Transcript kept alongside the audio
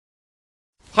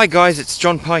Hi guys, it's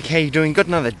John Pike. How you doing? Got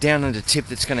another down under tip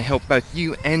that's going to help both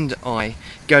you and I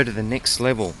go to the next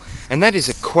level. And that is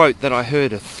a quote that I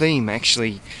heard, a theme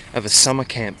actually of a summer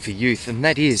camp for youth, and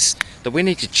that is that we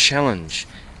need to challenge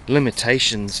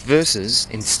limitations versus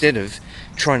instead of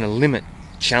trying to limit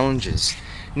challenges.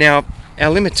 Now, our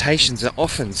limitations are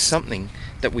often something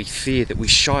that we fear, that we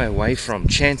shy away from.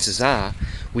 Chances are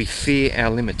we fear our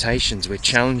limitations, we're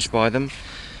challenged by them.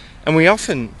 And we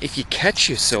often, if you catch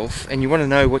yourself and you want to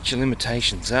know what your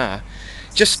limitations are,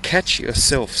 just catch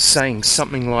yourself saying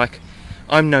something like,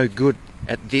 I'm no good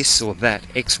at this or that,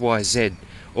 X, Y, Z,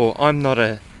 or I'm not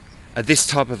a this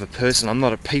type of a person, I'm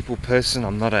not a people person,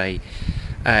 I'm not a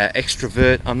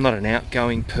extrovert, I'm not an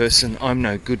outgoing person, I'm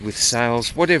no good with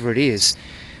sales, whatever it is.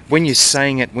 When you're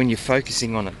saying it, when you're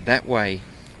focusing on it that way,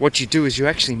 what you do is you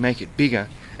actually make it bigger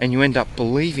and you end up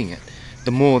believing it. The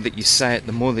more that you say it,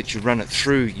 the more that you run it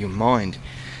through your mind.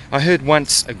 I heard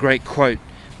once a great quote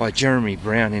by Jeremy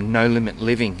Brown in No Limit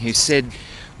Living, who said,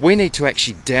 we need to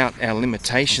actually doubt our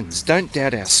limitations. Don't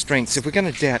doubt our strengths. If we're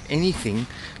going to doubt anything,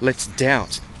 let's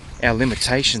doubt our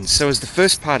limitations. So as the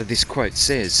first part of this quote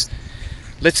says,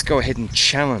 let's go ahead and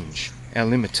challenge our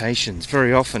limitations.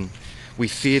 Very often we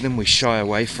fear them, we shy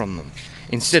away from them,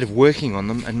 instead of working on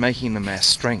them and making them our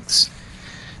strengths.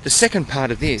 The second part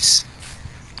of this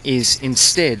is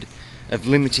instead of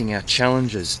limiting our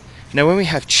challenges. Now, when we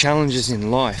have challenges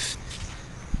in life,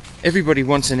 everybody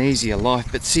wants an easier life,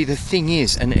 but see, the thing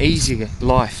is, an easier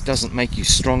life doesn't make you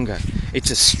stronger. It's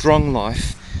a strong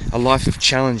life, a life of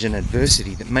challenge and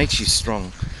adversity, that makes you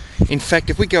strong. In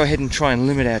fact, if we go ahead and try and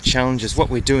limit our challenges,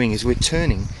 what we're doing is we're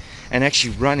turning and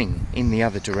actually running in the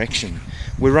other direction.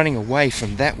 We're running away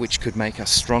from that which could make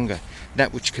us stronger,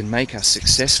 that which can make us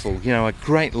successful. You know, a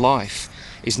great life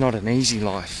is not an easy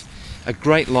life. A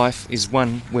great life is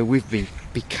one where we've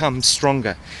become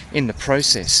stronger in the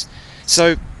process.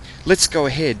 So let's go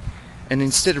ahead and,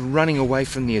 instead of running away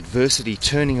from the adversity,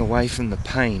 turning away from the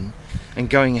pain and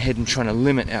going ahead and trying to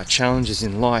limit our challenges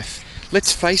in life,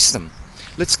 let's face them.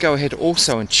 Let's go ahead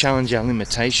also and challenge our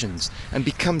limitations and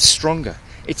become stronger.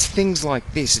 It's things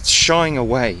like this, it's shying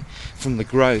away from the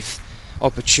growth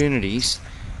opportunities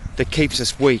that keeps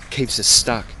us weak, keeps us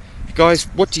stuck. Guys,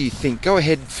 what do you think? Go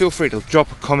ahead, feel free to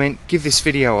drop a comment, give this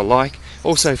video a like,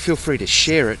 also feel free to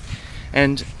share it,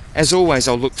 and as always,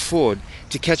 I'll look forward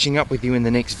to catching up with you in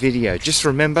the next video. Just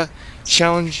remember,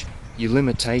 challenge your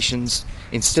limitations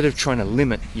instead of trying to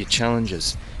limit your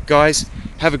challenges. Guys,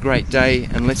 have a great day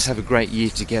and let's have a great year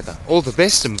together. All the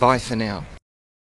best and bye for now.